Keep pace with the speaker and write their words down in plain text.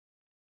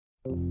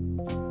This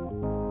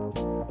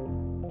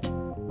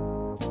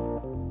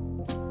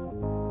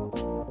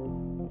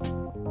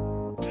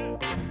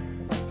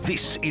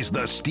is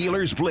the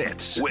Steelers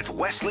Blitz with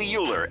Wesley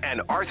Euler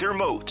and Arthur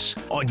Moats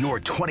on your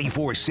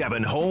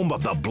 24/7 home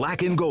of the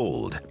black and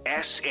gold,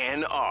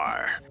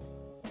 SNR.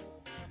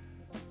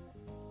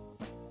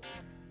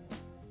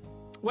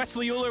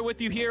 Wesley Euler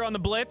with you here on the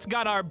Blitz.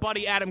 Got our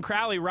buddy Adam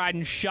Crowley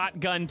riding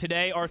shotgun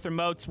today. Arthur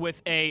Moats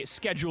with a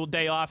scheduled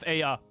day off,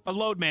 a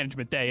load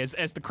management day,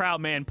 as the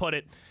crowd man put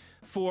it,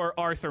 for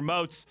Arthur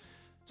Moats.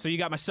 So you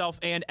got myself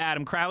and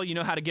Adam Crowley. You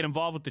know how to get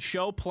involved with the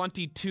show.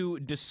 Plenty to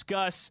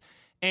discuss.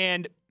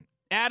 And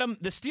Adam,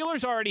 the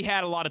Steelers already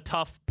had a lot of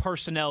tough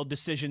personnel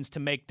decisions to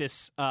make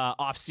this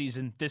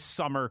offseason, this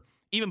summer,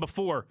 even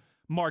before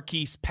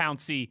Maurkice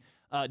Pouncey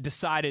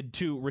decided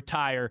to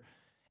retire.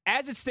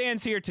 As it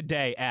stands here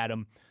today,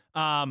 Adam,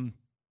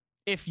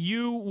 if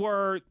you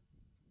were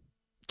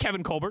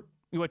Kevin Colbert,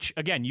 which,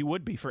 again, you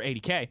would be for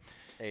 80K.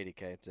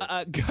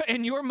 80K.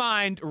 In your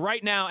mind,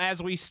 right now,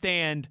 as we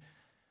stand,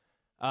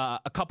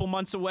 a couple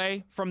months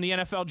away from the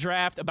NFL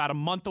draft, about a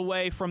month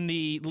away from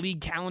the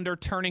league calendar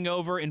turning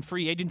over and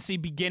free agency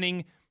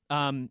beginning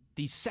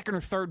the second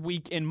or third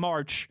week in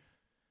March.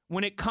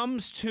 When it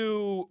comes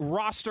to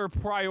roster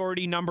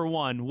priority number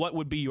one, what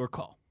would be your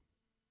call?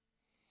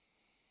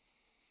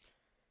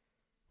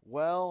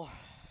 Well,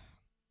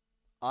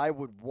 I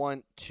would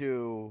want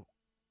to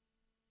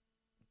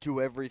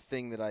do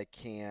everything that I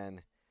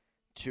can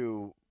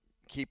to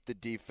keep the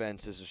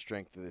defense as a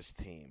strength of this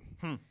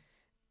team.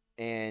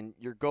 And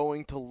you're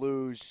going to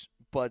lose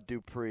Bud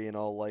Dupree in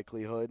all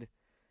likelihood.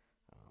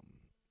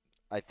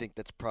 I think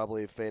that's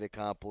probably a fait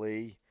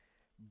accompli,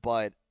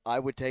 but I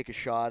would take a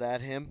shot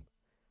at him.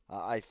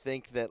 I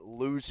think that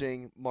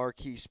losing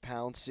Maurkice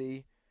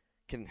Pouncey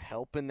can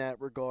help in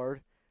that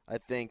regard. I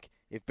think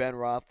if Ben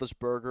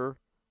Roethlisberger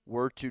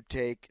were to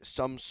take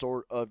some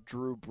sort of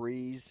Drew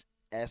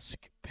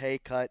Brees-esque pay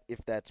cut,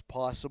 if that's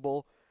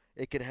possible,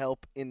 it could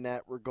help in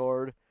that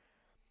regard.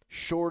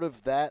 Short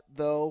of that,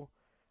 though,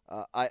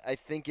 I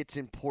think it's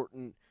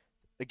important,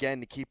 again,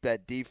 to keep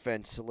that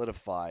defense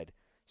solidified.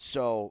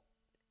 So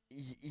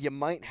you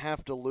might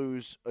have to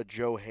lose a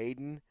Joe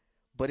Hayden,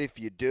 but if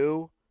you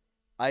do,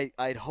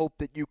 I'd hope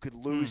that you could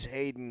lose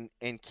Hayden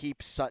and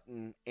keep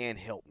Sutton and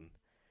Hilton,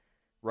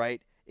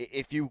 right?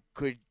 If you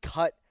could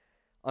cut,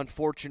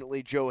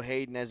 unfortunately, Joe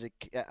Hayden as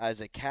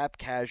a cap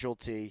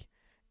casualty,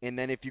 and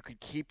then if you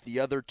could keep the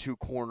other two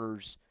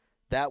corners,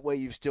 that way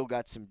you've still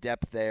got some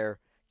depth there.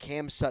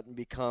 Cam Sutton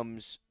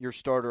becomes your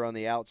starter on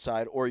the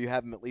outside, or you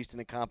have him at least in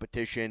a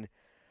competition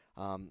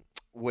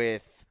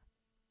with,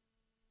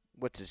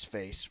 what's his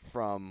face,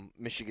 from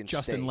Michigan State.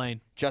 Justin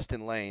Lane.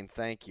 Justin Lane,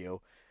 thank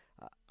you.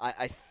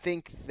 I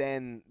think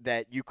then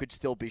that you could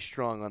still be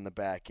strong on the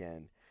back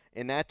end.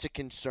 And that's a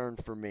concern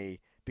for me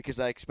because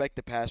I expect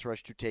the pass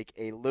rush to take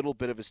a little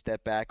bit of a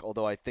step back,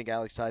 although I think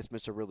Alex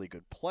Highsmith's a really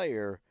good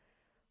player.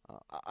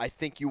 I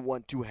think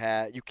you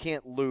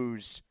can't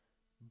lose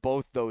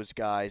both those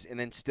guys and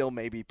then still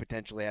maybe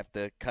potentially have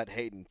to cut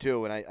Hayden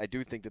too. And I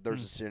do think that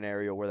there's a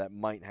scenario where that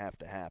might have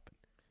to happen.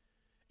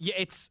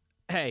 Yeah,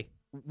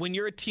 when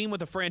you're a team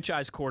with a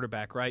franchise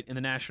quarterback, right, in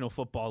the National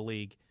Football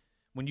League,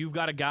 when you've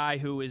got a guy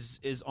who is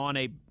on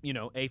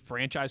a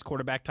franchise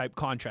quarterback type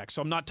contract.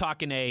 So I'm not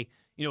talking a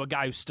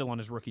guy who's still on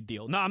his rookie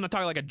deal. No, I'm not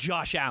talking like a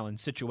Josh Allen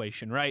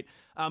situation, right?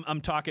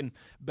 I'm talking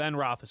Ben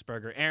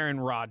Roethlisberger, Aaron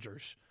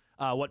Rodgers,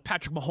 what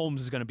Patrick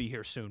Mahomes is going to be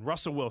here soon,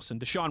 Russell Wilson,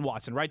 Deshaun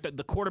Watson, right?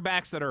 The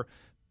quarterbacks that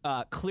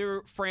are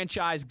clear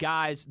franchise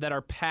guys that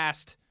are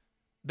past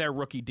their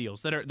rookie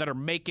deals, that are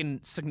making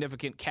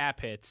significant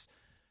cap hits.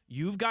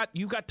 You've got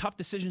tough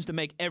decisions to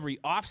make every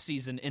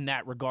offseason in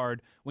that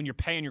regard when you're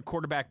paying your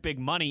quarterback big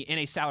money in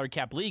a salary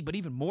cap league, but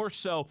even more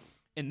so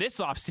in this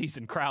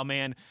offseason, Crow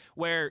man,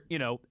 where,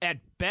 at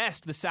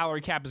best the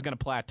salary cap is going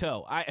to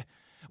plateau.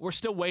 We're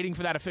still waiting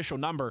for that official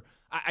number.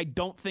 I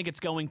don't think it's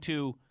going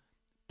to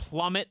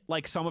plummet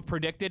like some have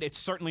predicted. It's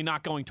certainly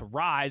not going to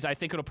rise. I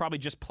think it'll probably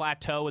just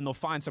plateau, and they'll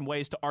find some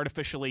ways to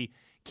artificially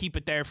keep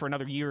it there for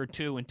another year or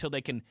two until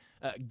they can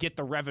get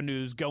the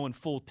revenues going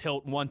full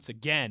tilt once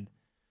again.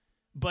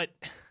 But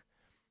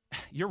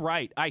you're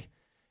right.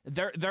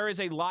 There is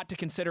a lot to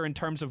consider in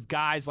terms of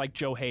guys like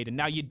Joe Hayden.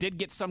 Now, you did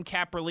get some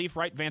cap relief,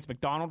 right? Vance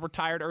McDonald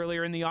retired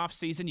earlier in the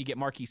offseason. You get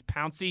Maurkice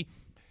Pouncey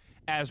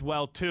as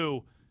well,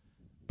 too.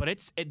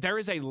 But there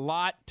is a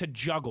lot to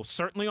juggle,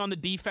 certainly on the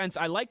defense.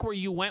 I like where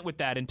you went with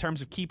that in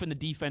terms of keeping the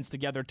defense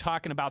together,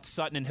 talking about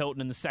Sutton and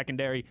Hilton in the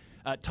secondary,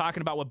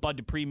 talking about what Bud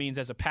Dupree means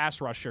as a pass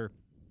rusher.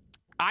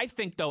 I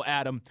think, though,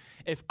 Adam,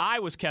 if I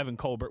was Kevin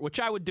Colbert, which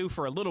I would do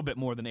for a little bit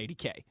more than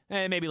 80K,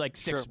 maybe like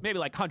maybe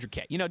like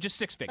 100K, just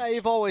six figures. Hey,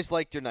 you've always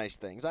liked your nice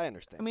things. I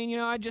understand. I mean,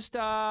 I just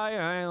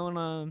I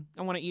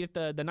want to eat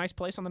at the nice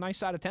place on the nice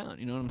side of town.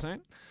 You know what I'm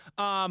saying?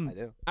 I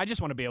do. I just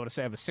want to be able to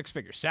say I have a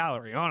six-figure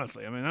salary.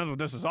 Honestly, I mean that's what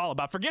this is all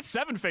about. Forget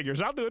seven figures.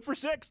 I'll do it for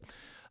six.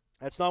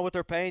 That's not what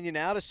they're paying you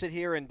now to sit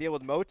here and deal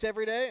with Moats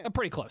every day?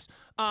 Pretty close.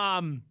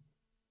 Man,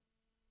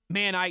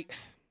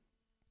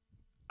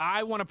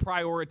 I want to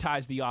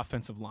prioritize the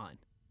offensive line.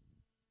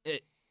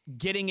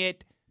 getting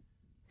it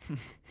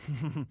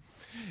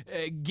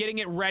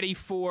ready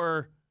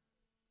for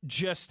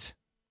just,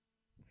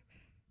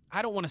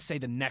 I don't want to say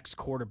the next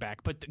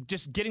quarterback, but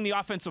just getting the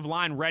offensive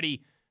line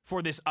ready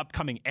for this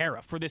upcoming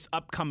era, for this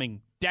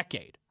upcoming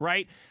decade,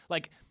 right?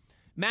 Like,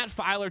 Matt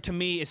Filer, to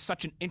me, is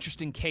such an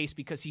interesting case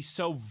because he's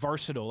so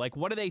versatile. Like,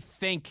 what do they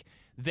think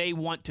they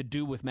want to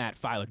do with Matt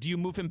Filer? Do you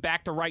move him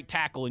back to right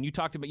tackle? And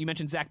you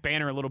mentioned Zach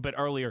Banner a little bit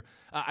earlier.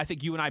 I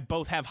think you and I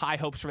both have high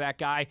hopes for that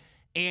guy,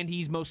 and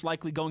he's most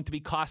likely going to be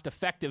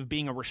cost-effective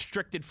being a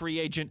restricted free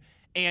agent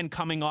and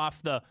coming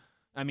off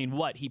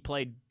he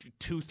played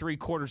 2-3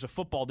 quarters of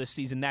football this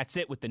season. That's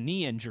it with the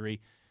knee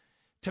injury.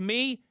 To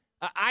me,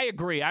 I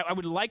agree. I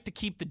would like to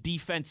keep the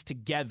defense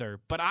together,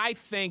 but I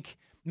think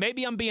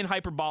maybe I'm being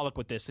hyperbolic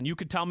with this, and you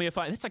could tell me it's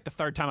like the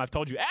third time I've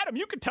told you, Adam,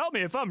 you can tell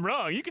me if I'm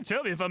wrong. You can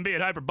tell me if I'm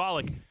being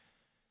hyperbolic.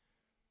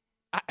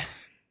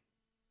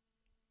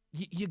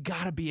 You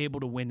got to be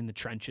able to win in the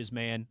trenches,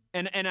 man.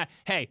 And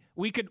hey,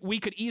 we could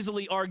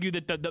easily argue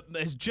that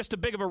is just a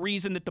big of a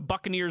reason that the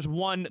Buccaneers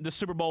won the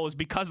Super Bowl is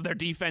because of their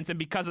defense and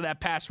because of that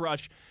pass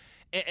rush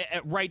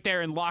right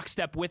there in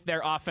lockstep with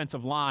their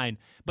offensive line.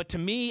 But to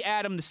me,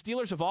 Adam, the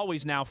Steelers have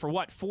always now,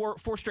 for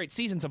four straight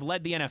seasons, have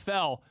led the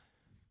NFL,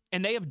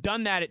 and they have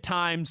done that at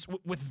times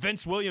with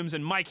Vince Williams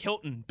and Mike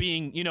Hilton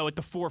being, at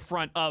the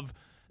forefront of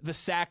the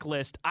sack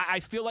list. I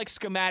feel like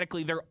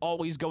schematically they're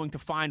always going to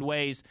find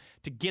ways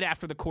to get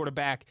after the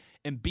quarterback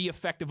and be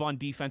effective on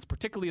defense,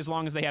 particularly as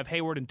long as they have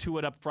Hayward and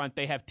Tuitt up front.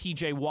 They have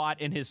TJ Watt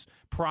in his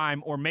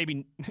prime, or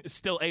maybe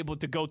still able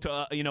to go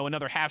to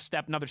another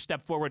another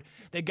step forward.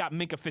 They've got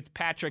Minkah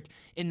Fitzpatrick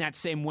in that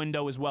same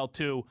window as well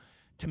too.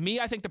 To me,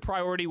 I think the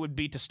priority would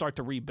be to start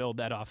to rebuild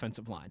that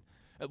offensive line.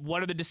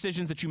 What are the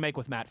decisions that you make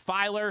with Matt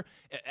Filer?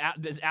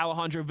 Does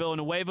Alejandro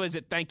Villanueva, is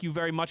it thank you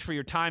very much for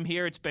your time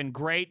here? It's been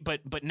great,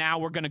 but now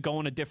we're going to go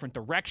in a different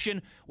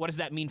direction. What does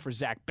that mean for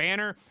Zach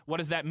Banner? What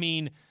does that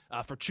mean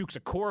for Chuks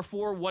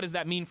Okorafor? What does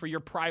that mean for your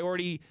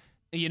priority,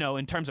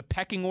 in terms of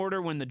pecking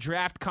order when the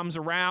draft comes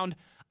around?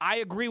 I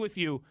agree with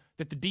you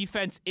that the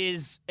defense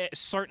is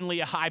certainly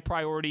a high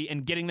priority,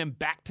 and getting them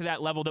back to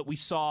that level that we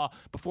saw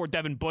before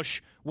Devin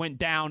Bush went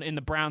down in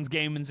the Browns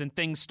games and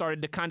things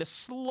started to kind of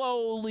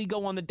slowly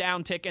go on the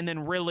downtick and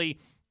then really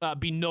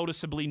be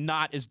noticeably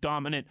not as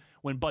dominant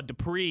when Bud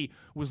Dupree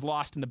was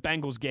lost in the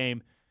Bengals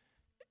game.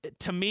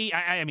 To me,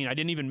 I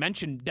didn't even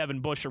mention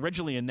Devin Bush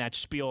originally in that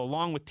spiel,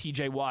 along with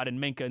TJ Watt and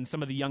Minkah and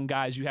some of the young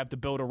guys you have to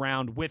build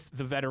around with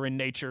the veteran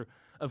nature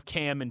of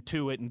Cam and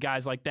Tuitt and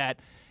guys like that.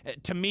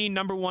 To me,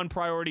 number one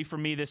priority for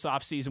me this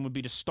offseason would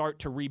be to start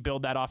to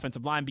rebuild that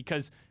offensive line,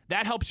 because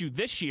that helps you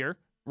this year,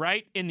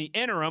 right? In the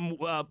interim,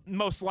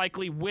 most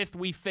likely with,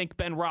 we think,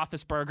 Ben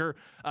Roethlisberger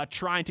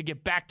trying to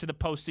get back to the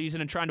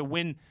postseason and trying to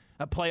win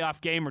a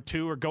playoff game or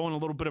two or go on a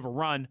little bit of a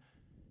run.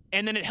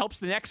 And then it helps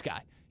the next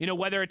guy.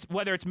 Whether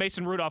it's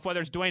Mason Rudolph, whether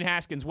it's Dwayne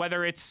Haskins,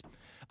 whether it's,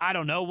 I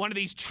don't know, one of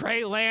these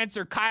Trey Lance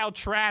or Kyle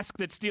Trask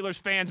that Steelers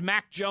fans,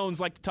 Mac Jones,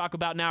 like to talk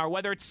about now, or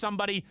whether it's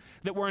somebody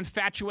that we're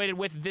infatuated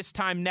with this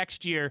time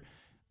next year.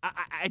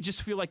 I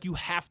just feel like you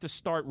have to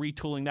start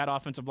retooling that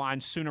offensive line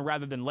sooner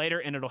rather than later,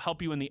 and it'll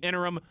help you in the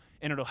interim,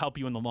 and it'll help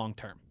you in the long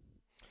term.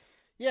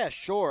 Yeah,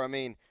 sure.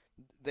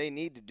 They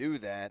need to do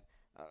that.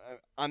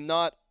 I'm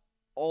not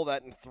all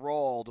that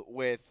enthralled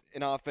with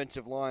an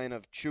offensive line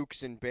of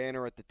Chuks and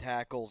Banner at the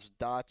tackles,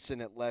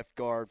 Dotson at left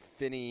guard,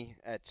 Finney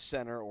at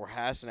center, or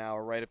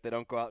Hassenauer, right, if they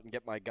don't go out and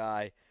get my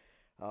guy,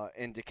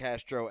 and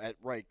DeCastro at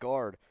right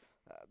guard.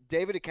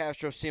 David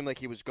DeCastro seemed like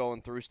he was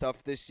going through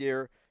stuff this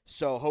year,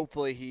 so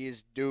hopefully he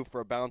is due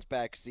for a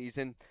bounce-back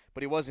season,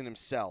 but he wasn't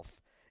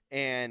himself.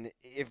 And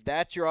if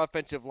that's your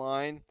offensive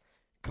line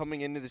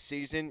coming into the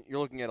season, you're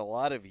looking at a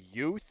lot of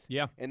youth,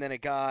 and then a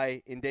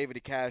guy in David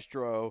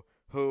DeCastro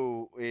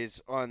who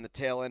is on the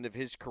tail end of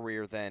his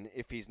career then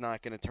if he's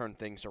not going to turn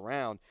things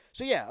around.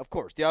 So, yeah, of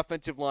course, the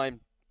offensive line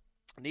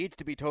needs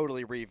to be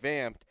totally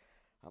revamped.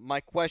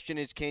 My question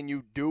is, can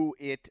you do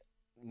it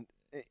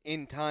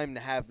in time to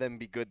have them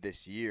be good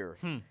this year?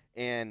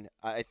 And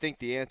I think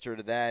the answer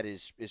to that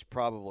is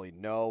probably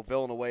no.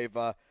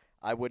 Villanueva,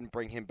 I wouldn't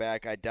bring him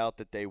back. I doubt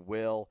that they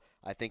will.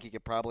 I think he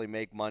could probably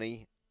make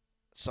money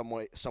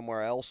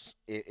somewhere else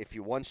if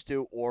he wants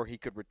to, or he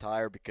could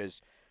retire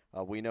because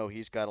we know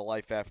he's got a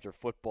life after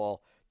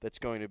football that's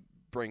going to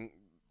bring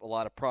a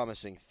lot of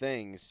promising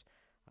things.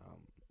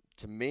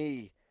 To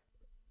me,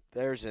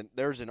 there's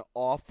an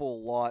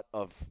awful lot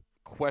of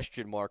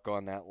question mark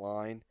on that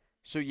line.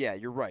 So, yeah,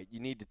 you're right. You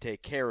need to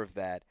take care of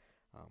that.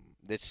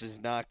 This is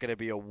not going to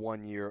be a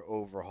one-year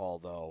overhaul,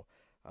 though.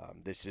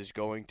 This is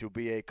going to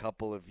be a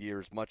couple of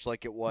years, much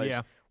like it was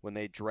when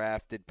they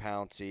drafted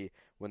Pouncey,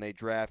 when they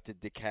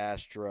drafted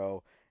DeCastro,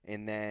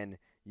 and then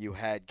you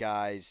had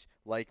guys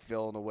like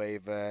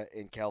Villanueva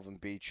and Kelvin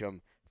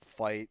Beachum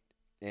fight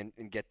and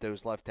get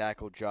those left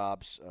tackle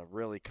jobs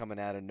really coming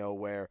out of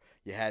nowhere.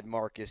 You had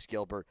Marcus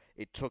Gilbert.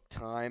 It took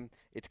time.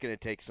 It's going to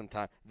take some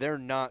time. They're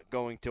not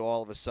going to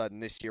all of a sudden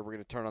this year we're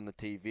going to turn on the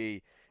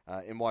TV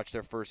and watch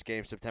their first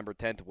game September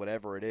 10th,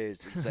 whatever it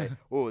is, and say,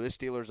 oh, this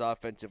Steelers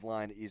offensive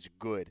line is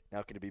good.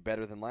 Now, can it be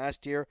better than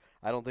last year?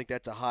 I don't think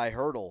that's a high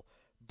hurdle,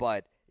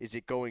 but is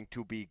it going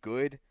to be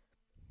good?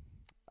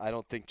 I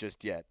don't think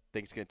just yet. I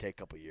think it's going to take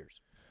a couple years.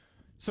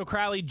 So,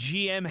 Crowley,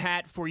 GM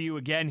hat for you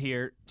again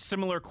here.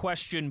 Similar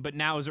question, but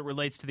now as it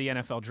relates to the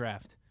NFL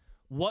draft.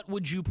 What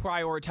would you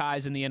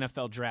prioritize in the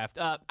NFL draft?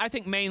 I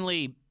think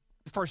mainly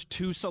the first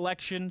two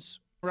selections,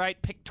 right?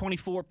 Pick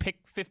 24, pick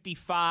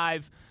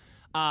 55.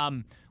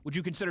 Would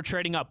you consider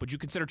trading up? Would you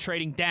consider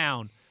trading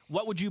down?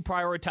 What would you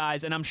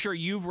prioritize? And I'm sure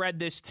you've read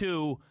this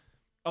too.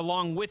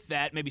 Along with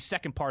that, maybe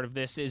second part of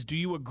this is, do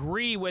you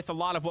agree with a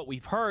lot of what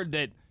we've heard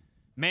that,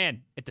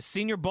 man, at the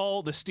Senior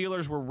Bowl, the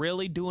Steelers were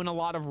really doing a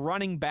lot of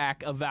running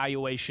back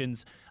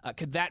evaluations?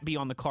 Could that be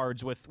on the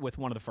cards with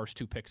one of the first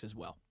two picks as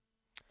well?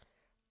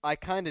 I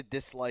kind of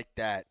dislike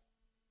that.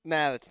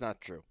 Nah, that's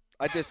not true.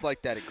 I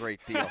dislike that a great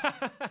deal.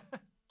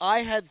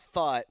 I had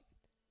thought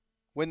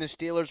when the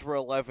Steelers were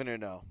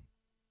 11-0,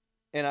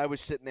 and I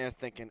was sitting there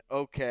thinking,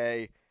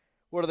 okay,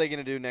 what are they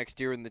going to do next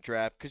year in the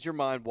draft? Because your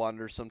mind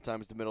wanders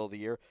sometimes the middle of the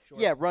year. Sure.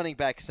 Yeah, running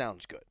back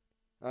sounds good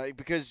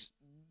because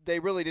they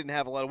really didn't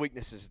have a lot of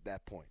weaknesses at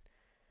that point.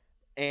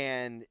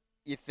 And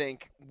you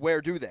think, where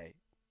do they?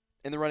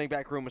 And the running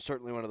back room was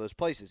certainly one of those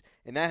places,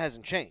 and that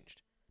hasn't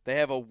changed. They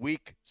have a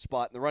weak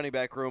spot in the running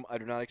back room. I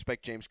do not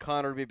expect James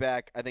Conner to be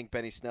back. I think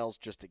Benny Snell's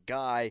just a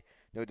guy.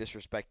 No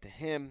disrespect to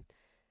him.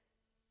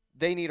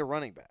 They need a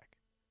running back.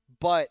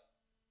 But,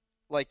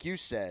 like you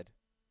said,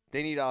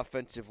 they need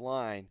offensive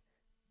line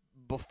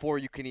before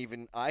you can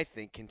even, I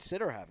think,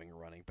 consider having a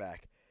running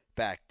back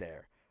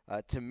there.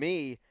 To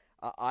me,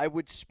 I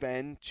would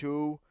spend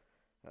two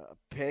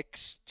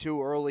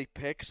early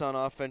picks on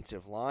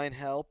offensive line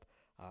help.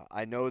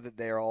 I know that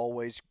they are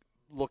always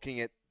looking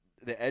at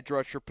the edge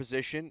rusher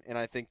position, and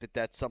I think that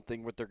that's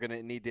something what they're going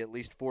to need to at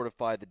least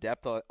fortify the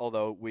depth,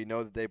 although we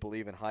know that they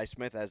believe in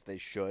Highsmith, as they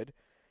should.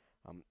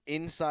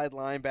 Inside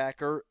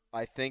linebacker,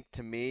 I think,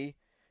 to me,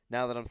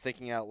 now that I'm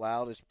thinking out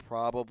loud, is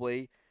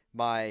probably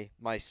my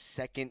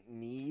second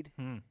need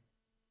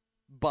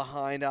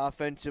behind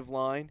offensive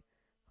line.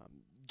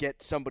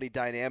 Get somebody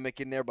dynamic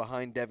in there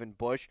behind Devin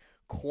Bush.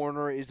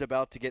 Corner is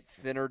about to get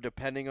thinner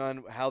depending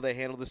on how they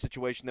handle the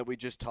situation that we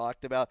just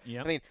talked about.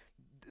 Yep. I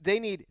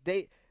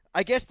mean,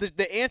 I guess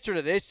the answer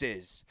to this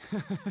is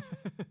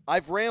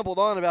I've rambled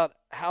on about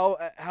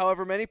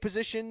however many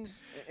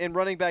positions, and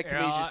running back to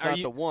me is just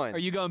not the one. Are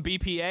you going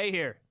BPA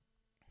here?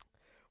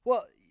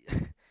 Well,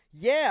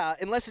 yeah,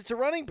 unless it's a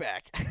running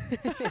back.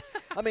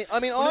 I mean,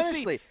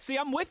 honestly. See,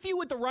 I'm with you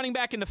with the running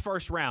back in the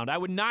first round. I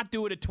would not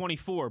do it at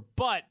 24,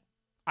 but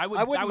I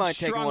would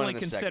strongly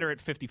consider it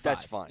 55.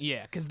 That's fine.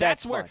 Yeah, because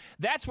that's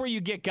where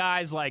you get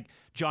guys like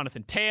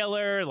Jonathan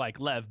Taylor, like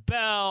Lev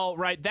Bell,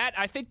 right?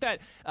 I think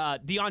that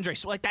DeAndre,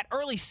 so like that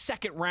early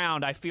second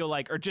round, I feel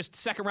like, or just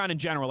second round in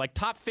general, like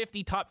top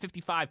 50, top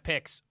 55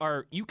 picks,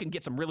 you can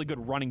get some really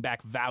good running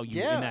back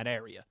value in that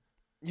area.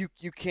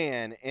 You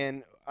can,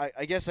 and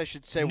I guess I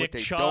should say what they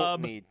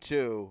Chubb. don't need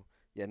too.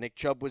 Yeah, Nick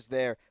Chubb was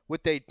there.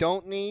 What they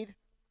don't need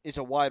is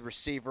a wide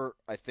receiver.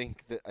 I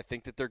think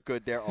that they're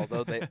good there,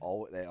 although they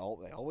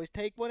always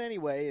take one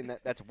anyway, and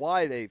that's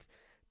why they've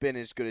been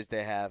as good as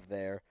they have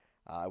there.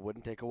 I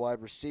wouldn't take a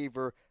wide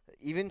receiver.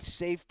 Even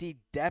safety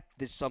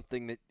depth is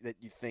something that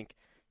you think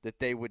that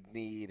they would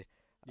need.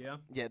 Yeah.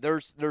 Yeah,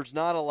 there's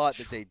not a lot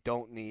that they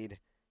don't need.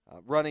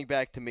 Running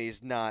back to me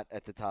is not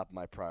at the top of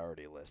my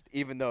priority list,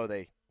 even though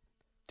they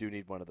do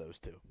need one of those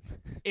two.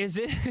 Is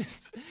it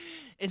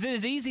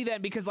as easy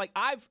then? Because like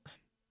I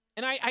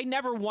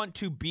never want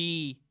to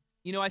be,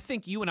 I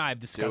think you and I have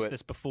discussed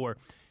this before.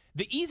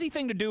 The easy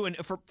thing to do, and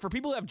for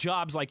people who have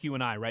jobs like you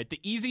and I, right,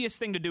 the easiest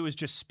thing to do is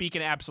just speak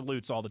in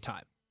absolutes all the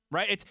time,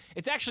 right?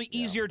 It's actually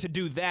easier to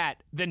do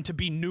that than to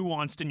be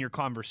nuanced in your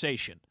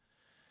conversation.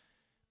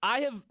 I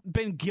have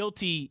been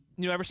guilty,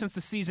 ever since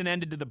the season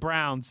ended to the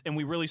Browns, and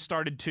we really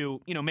started to,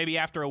 maybe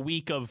after a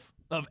week of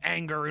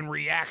anger and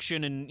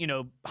reaction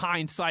and,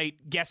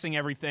 hindsight, guessing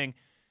everything,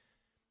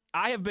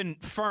 I have been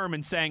firm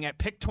in saying at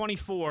pick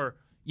 24,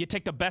 you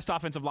take the best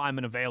offensive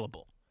lineman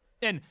available.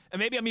 And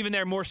maybe I'm even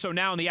there more so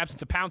now in the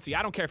absence of Pouncey.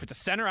 I don't care if it's a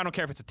center. I don't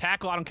care if it's a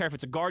tackle. I don't care if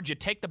it's a guard. You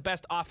take the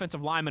best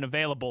offensive lineman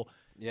available.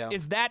 Yeah.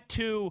 Is that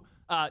to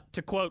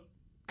quote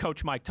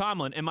Coach Mike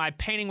Tomlin, am I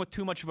painting with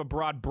too much of a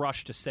broad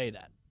brush to say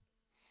that?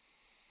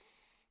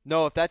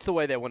 No, if that's the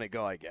way they want to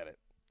go, I get it.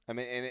 I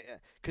mean,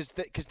 because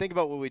think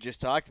about what we just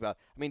talked about.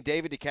 I mean,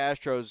 David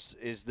DeCastro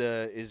is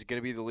going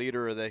to be the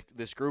leader of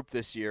this group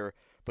this year,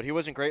 but he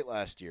wasn't great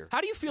last year.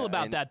 How do you feel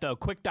about that, though?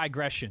 Quick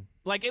digression.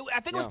 Like, I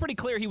think it was pretty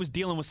clear he was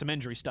dealing with some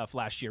injury stuff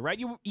last year, right?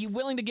 You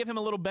willing to give him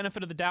a little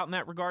benefit of the doubt in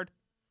that regard?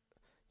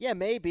 Yeah,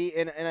 maybe,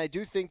 and I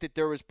do think that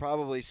there was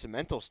probably some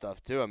mental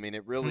stuff too. I mean,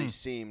 it really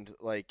seemed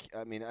like, I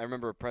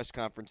remember a press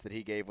conference that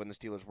he gave when the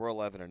Steelers were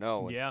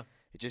 11-0. Yeah.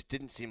 It just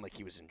didn't seem like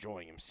he was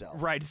enjoying himself.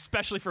 Right,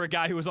 especially for a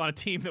guy who was on a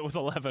team that was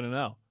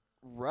 11-0.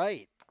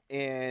 Right,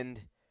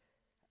 and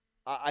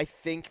I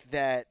think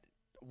that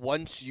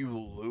once you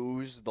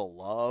lose the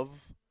love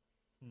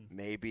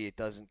Maybe it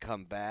doesn't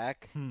come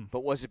back.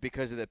 But was it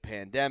because of the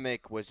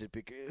pandemic? Was it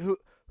because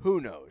who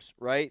knows,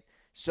 right?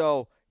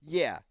 So,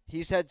 yeah,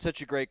 he's had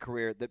such a great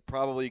career that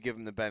probably you give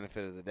him the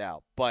benefit of the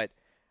doubt. But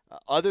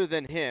other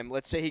than him,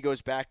 let's say he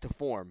goes back to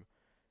form.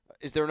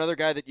 Is there another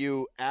guy that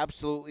you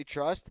absolutely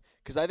trust?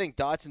 Because I think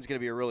Dotson's going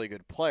to be a really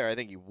good player. I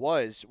think he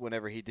was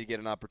whenever he did get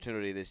an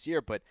opportunity this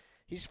year, but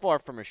he's far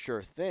from a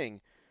sure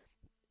thing.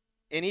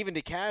 And even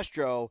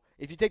DeCastro,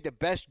 if you take the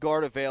best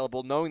guard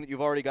available, knowing that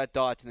you've already got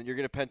Dotson, that you're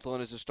going to pencil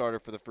in as a starter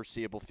for the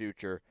foreseeable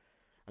future,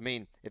 I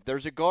mean, if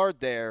there's a guard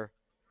there,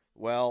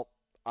 well,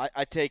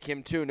 I take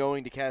him too,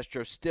 knowing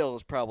DeCastro still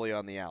is probably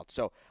on the out.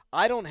 So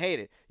I don't hate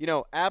it.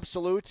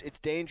 Absolutes, it's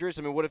dangerous.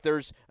 I mean, what if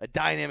there's a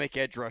dynamic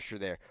edge rusher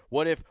there?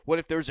 What if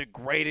there's a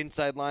great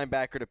inside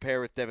linebacker to pair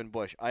with Devin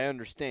Bush? I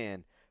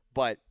understand,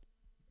 but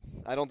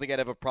I don't think I'd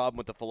have a problem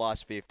with the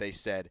philosophy if they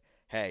said,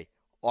 hey,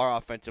 our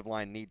offensive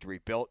line needs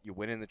rebuilt. You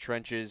win in the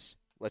trenches.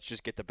 Let's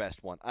just get the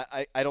best one.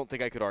 I don't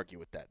think I could argue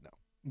with that, no.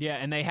 Yeah,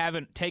 and they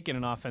haven't taken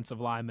an offensive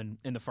lineman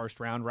in the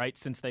first round, right,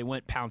 since they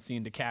went Pouncey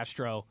and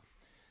DeCastro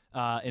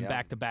in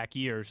back-to-back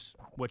years,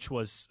 which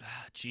was,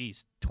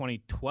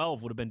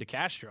 2012 would have been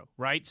DeCastro,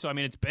 right? So, I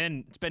mean, it's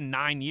been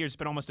 9 years. It's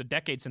been almost a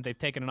decade since they've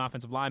taken an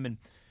offensive lineman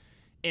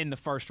in the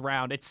first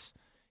round. It's,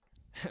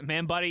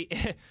 man, buddy,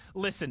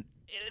 listen,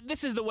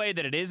 this is the way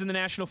that it is in the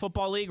National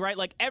Football League, right?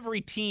 Like,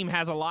 every team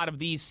has a lot of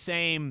these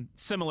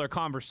similar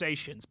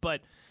conversations, but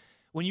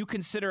when you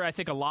consider, I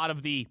think, a lot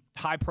of the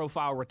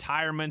high-profile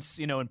retirements,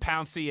 in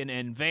Pouncey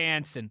and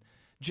Vance and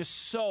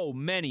just so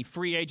many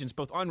free agents,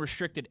 both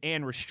unrestricted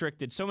and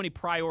restricted, so many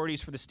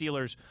priorities for the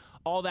Steelers,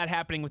 all that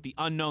happening with the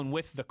unknown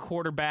with the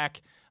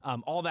quarterback,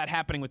 all that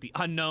happening with the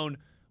unknown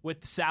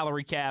with the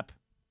salary cap.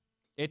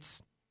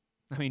 There's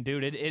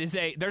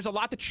a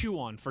lot to chew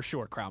on for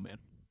sure, Crowman.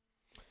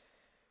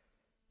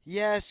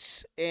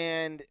 Yes,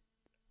 and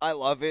I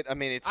love it. I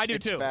mean, it's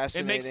too.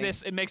 Fascinating.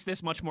 It makes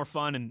this much more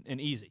fun and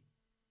easy.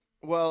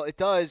 Well, it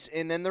does,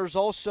 and then there's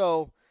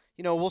also,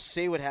 we'll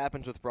see what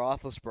happens with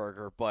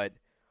Roethlisberger, but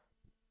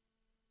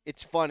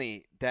it's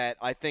funny that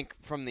I think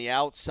from the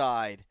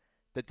outside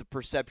that the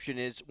perception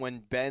is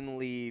when Ben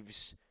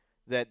leaves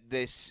that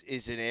this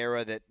is an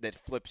era that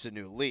flips a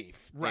new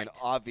leaf. Right. And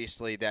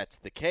obviously that's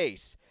the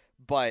case.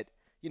 But,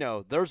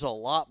 there's a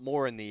lot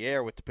more in the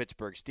air with the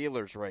Pittsburgh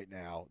Steelers right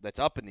now, that's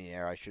up in the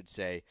air, I should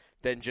say,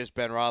 than just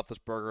Ben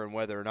Roethlisberger and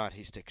whether or not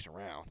he sticks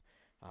around.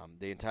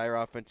 The entire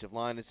offensive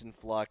line is in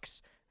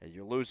flux.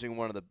 You're losing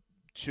one of the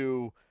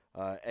two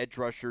edge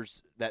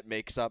rushers that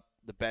makes up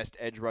the best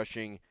edge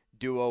rushing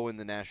duo in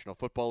the National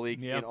Football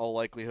League. In all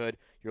likelihood.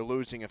 You're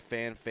losing a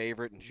fan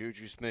favorite in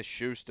Juju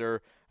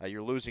Smith-Schuster.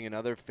 You're losing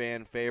another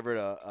fan favorite,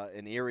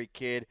 an Erie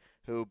kid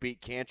who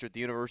beat cancer at the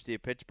University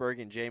of Pittsburgh,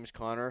 and James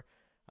Conner.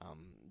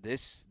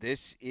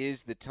 This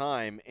is the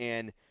time,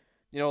 and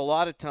a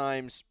lot of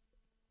times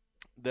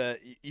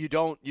you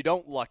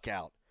don't luck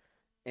out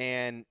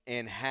and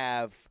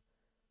have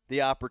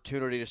the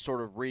opportunity to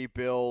sort of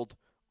rebuild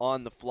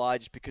on the fly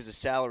just because of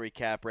salary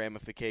cap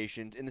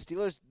ramifications. And the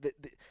Steelers,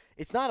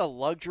 it's not a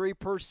luxury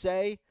per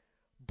se,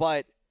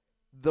 but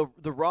the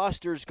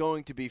roster is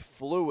going to be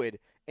fluid.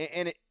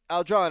 And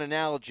I'll draw an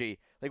analogy.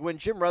 Like when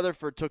Jim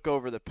Rutherford took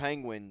over the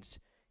Penguins,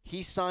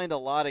 he signed a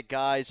lot of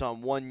guys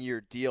on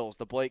one-year deals,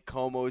 the Blake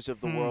Comos of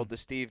the world, the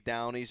Steve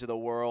Downeys of the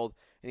world.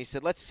 And he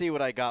said, let's see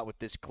what I got with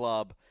this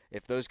club.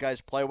 If those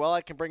guys play well,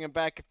 I can bring them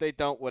back. If they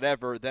don't,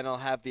 whatever, then I'll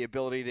have the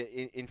ability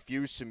to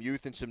infuse some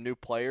youth and some new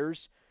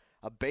players.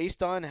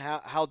 Based on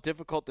how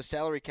difficult the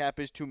salary cap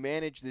is to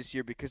manage this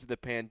year because of the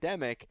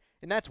pandemic,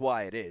 and that's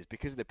why it is,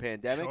 because of the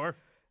pandemic, Sure.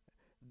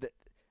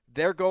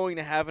 They're going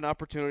to have an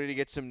opportunity to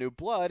get some new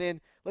blood. And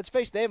let's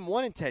face it, they haven't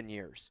won in 10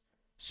 years.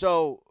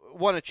 So,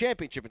 won a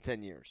championship in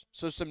 10 years.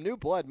 So some new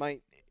blood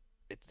might,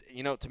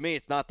 to me,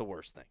 it's not the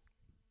worst thing.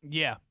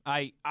 Yeah,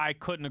 I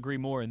couldn't agree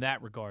more in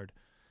that regard.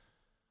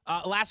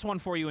 Last one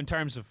for you in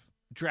terms of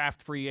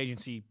draft free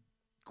agency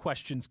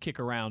questions kick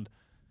around.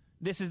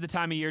 This is the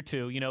time of year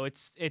too.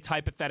 It's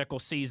hypothetical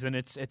season.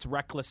 It's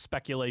reckless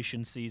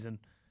speculation season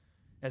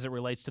as it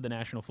relates to the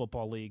National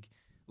Football League.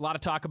 A lot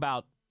of talk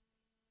about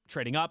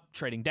trading up,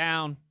 trading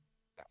down.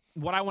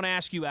 What I want to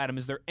ask you, Adam,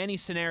 is there any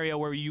scenario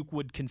where you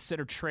would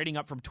consider trading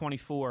up from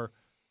 24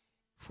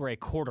 for a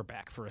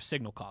quarterback, for a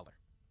signal caller?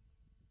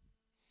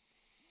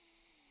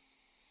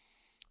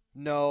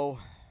 No,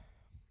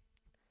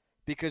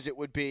 because it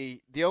would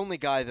be the only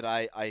guy that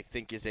I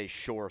think is a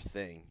sure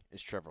thing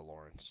is Trevor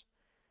Lawrence.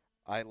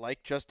 I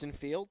like Justin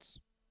Fields,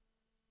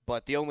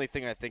 but the only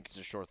thing I think is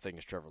a sure thing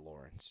is Trevor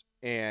Lawrence.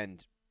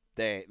 And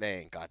they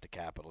ain't got the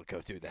capital to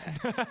go do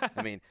that.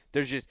 I mean,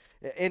 there's just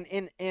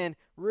and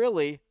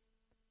really,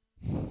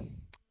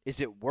 is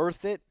it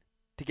worth it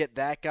to get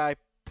that guy?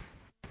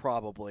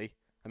 Probably.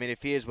 I mean,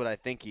 if he is what I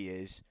think he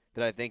is,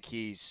 then I think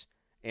he's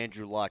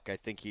Andrew Luck. I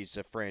think he's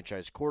a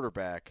franchise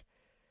quarterback.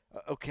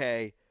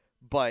 Okay,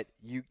 but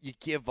you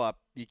give up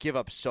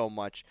so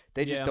much.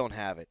 They just don't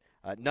have it.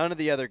 None of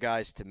the other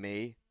guys to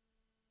me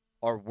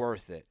are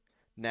worth it.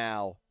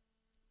 Now,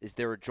 is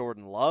there a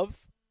Jordan Love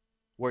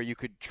where you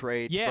could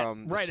trade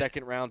from the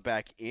second round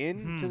back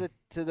in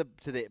to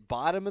the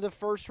bottom of the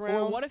first round.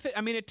 Or what if it?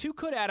 I mean, it too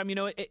could, Adam.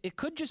 It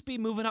could just be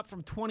moving up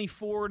from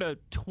 24 to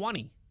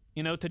 20.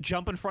 To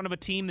jump in front of a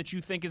team that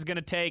you think is going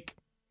to take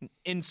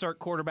insert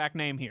quarterback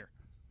name here.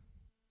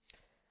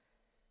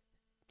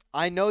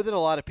 I know that a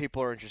lot of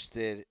people are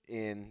interested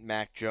in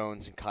Mac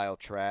Jones and Kyle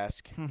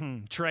Trask.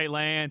 Trey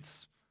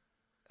Lance.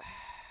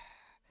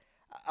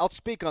 I'll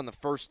speak on the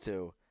first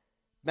two.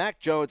 Mac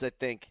Jones, I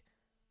think,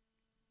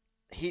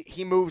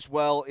 he moves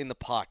well in the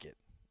pocket,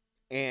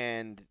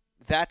 and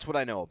that's what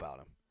I know about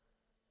him.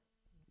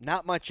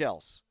 Not much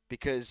else,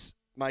 because,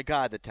 my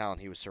God, the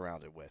talent he was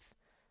surrounded with.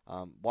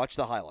 Watch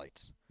the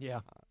highlights.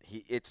 Yeah.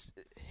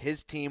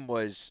 His team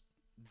was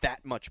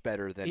that much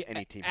better than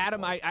any team.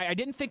 Adam, I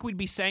didn't think we'd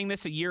be saying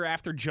this a year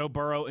after Joe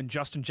Burrow and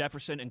Justin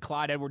Jefferson and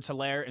Clyde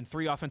Edwards-Helaire and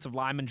 3 offensive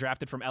linemen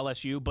drafted from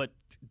LSU, but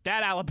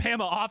that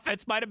Alabama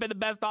offense might have been the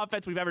best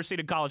offense we've ever seen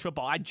in college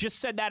football. I just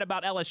said that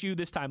about LSU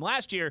this time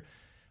last year,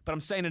 but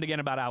I'm saying it again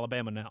about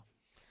Alabama now.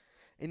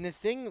 And the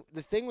thing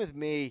with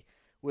me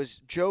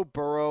was Joe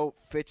Burrow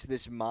fits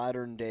this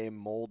modern-day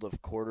mold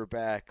of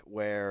quarterback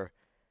where,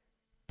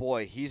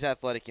 boy, he's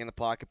athletic in the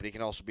pocket, but he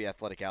can also be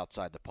athletic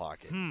outside the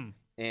pocket.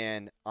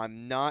 And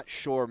I'm not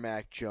sure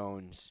Mac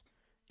Jones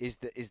is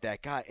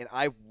that guy. And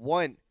I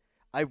want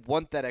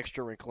that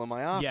extra wrinkle in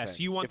my offense. Yes,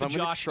 you want the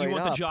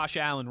Josh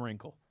Allen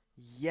wrinkle.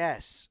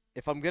 Yes.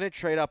 If I'm going to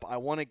trade up, I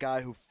want a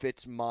guy who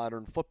fits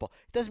modern football.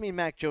 It doesn't mean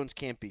Mac Jones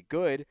can't be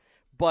good,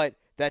 but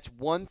that's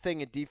one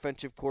thing a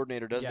defensive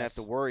coordinator doesn't have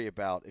to worry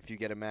about if you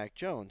get a Mac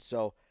Jones.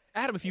 So,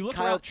 Adam, if you look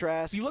around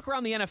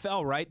the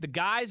NFL, right, the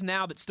guys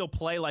now that still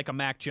play like a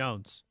Mac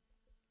Jones,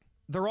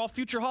 they're all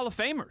future Hall of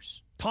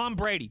Famers. Tom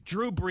Brady,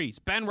 Drew Brees,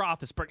 Ben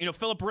Roethlisberger,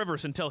 Phillip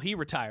Rivers until he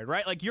retired,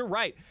 right? Like, you're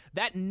right.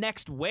 That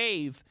next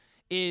wave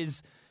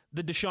is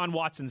the Deshaun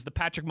Watsons, the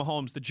Patrick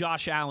Mahomes, the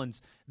Josh Allens,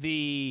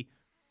 the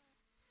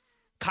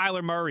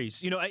Kyler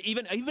Murrays.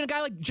 Even a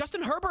guy like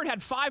Justin Herbert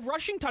had 5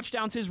 rushing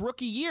touchdowns his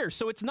rookie year.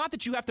 So it's not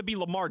that you have to be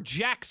Lamar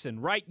Jackson,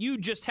 right? You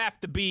just have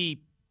to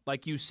be,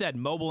 like you said,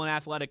 mobile and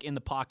athletic in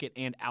the pocket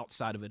and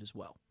outside of it as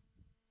well.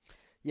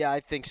 Yeah, I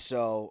think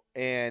so.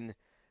 And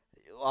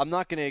I'm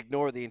not going to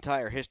ignore the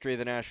entire history of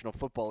the National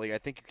Football League. I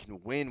think you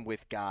can win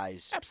with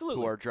guys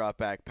who are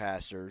drop-back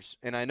passers.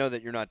 And I know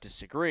that you're not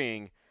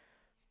disagreeing,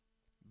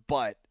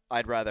 but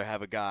I'd rather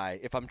have a guy,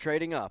 if I'm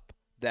trading up,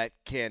 that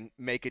can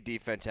make a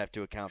defense have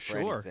to account for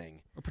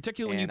anything.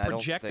 Particularly when you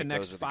project the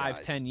next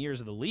 5-10 years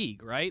of the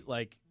league, right?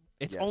 Like,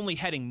 it's only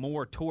heading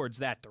more towards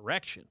that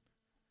direction.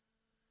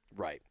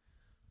 Right.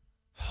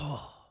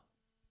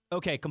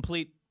 Okay,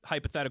 complete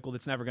hypothetical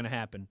that's never going to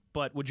happen.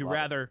 But would you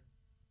rather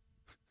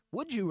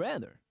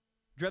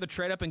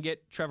trade up and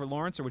get Trevor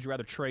Lawrence, or would you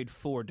rather trade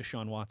for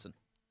Deshaun Watson?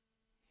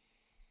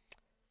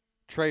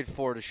 Trade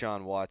for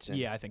Deshaun Watson.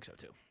 Yeah, I think so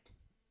too.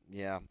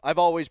 Yeah. I've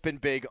always been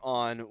big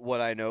on what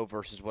I know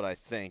versus what I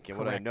think. And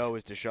what I know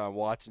is Deshaun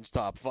Watson's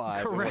top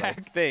 5. Correct. And what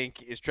I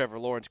think is Trevor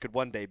Lawrence could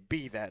one day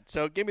be that.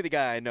 So give me the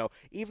guy I know,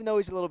 even though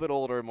he's a little bit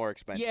older and more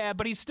expensive. Yeah,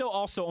 but he's still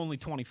also only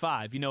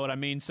 25. You know what I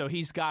mean? So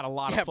he's got a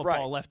lot of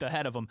football left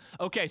ahead of him.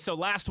 Okay, so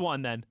last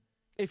one then.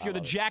 If you're the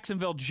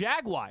Jacksonville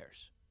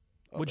Jaguars,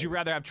 would you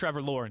rather have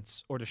Trevor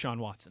Lawrence or Deshaun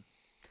Watson?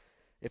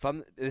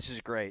 This is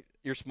great.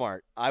 You're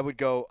smart. I would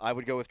go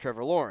with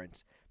Trevor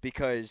Lawrence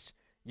because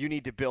you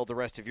need to build the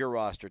rest of your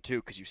roster too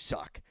because you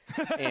suck.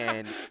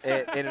 and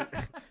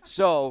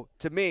so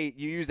to me,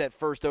 you use that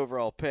first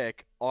overall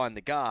pick on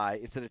the guy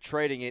instead of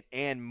trading it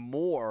and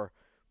more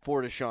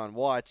for Deshaun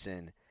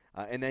Watson,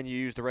 and then you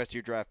use the rest of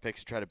your draft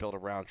picks to try to build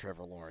around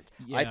Trevor Lawrence.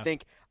 Yeah. I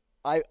think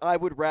I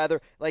would rather,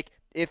 like,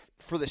 if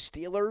for the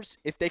Steelers,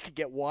 if they could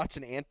get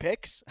Watson and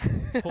picks,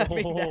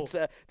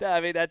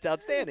 that's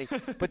outstanding.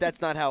 But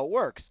that's not how it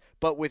works.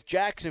 But with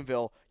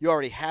Jacksonville, you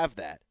already have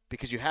that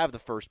because you have the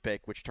first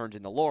pick, which turns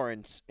into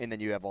Lawrence, and then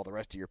you have all the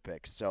rest of your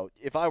picks. So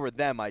if I were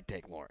them, I'd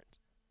take Lawrence.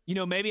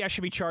 Maybe I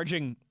should be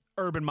charging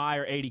Urban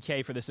Meyer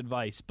 $80K for this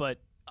advice, but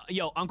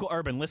Uncle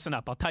Urban, listen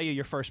up. I'll tell you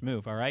your first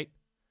move, all right?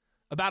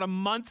 About a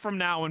month from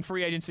now when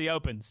free agency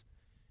opens,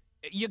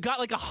 you got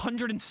like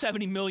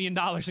 $170 million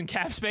in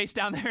cap space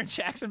down there in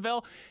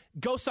Jacksonville.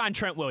 Go sign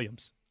Trent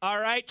Williams. All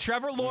right?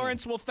 Trevor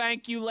Lawrence will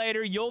thank you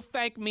later. You'll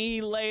thank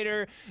me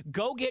later.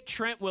 Go get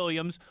Trent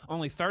Williams,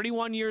 only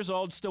 31 years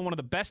old, still one of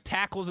the best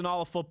tackles in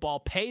all of football.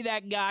 Pay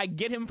that guy.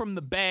 Get him from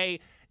the Bay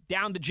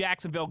down to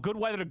Jacksonville. Good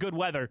weather to good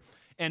weather.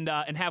 And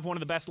have one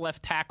of the best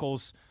left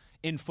tackles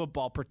in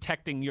football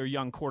protecting your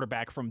young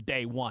quarterback from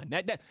day one.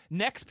 That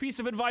next piece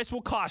of advice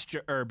will cost you,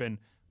 Urban,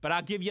 but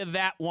I'll give you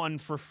that one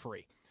for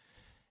free.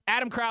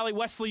 Adam Crowley,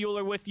 Wesley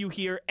Euler with you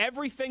here.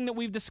 Everything that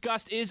we've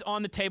discussed is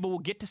on the table. We'll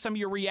get to some of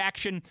your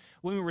reaction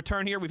when we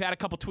return here. We've had a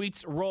couple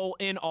tweets roll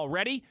in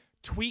already.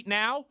 Tweet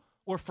now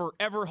or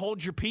forever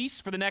hold your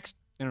peace for the next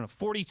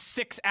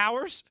 46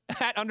 hours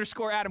at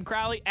 _Adam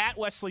Crowley, at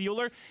Wesley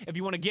Euler. If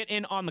you want to get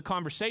in on the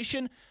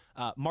conversation,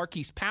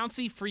 Marquise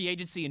Pouncey, free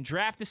agency and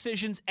draft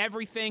decisions,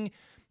 everything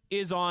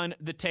is on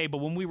the table.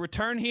 When we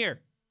return here,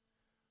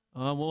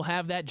 We'll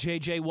have that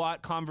J.J.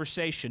 Watt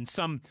conversation.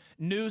 Some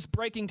news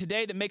breaking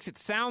today that makes it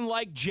sound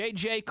like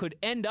J.J. could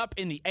end up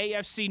in the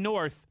AFC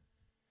North,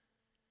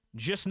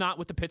 just not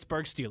with the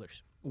Pittsburgh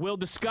Steelers. We'll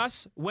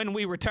discuss when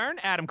we return.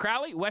 Adam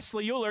Crowley,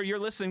 Wesley Euler, you're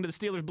listening to the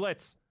Steelers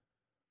Blitz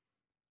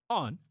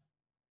on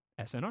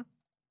SNR.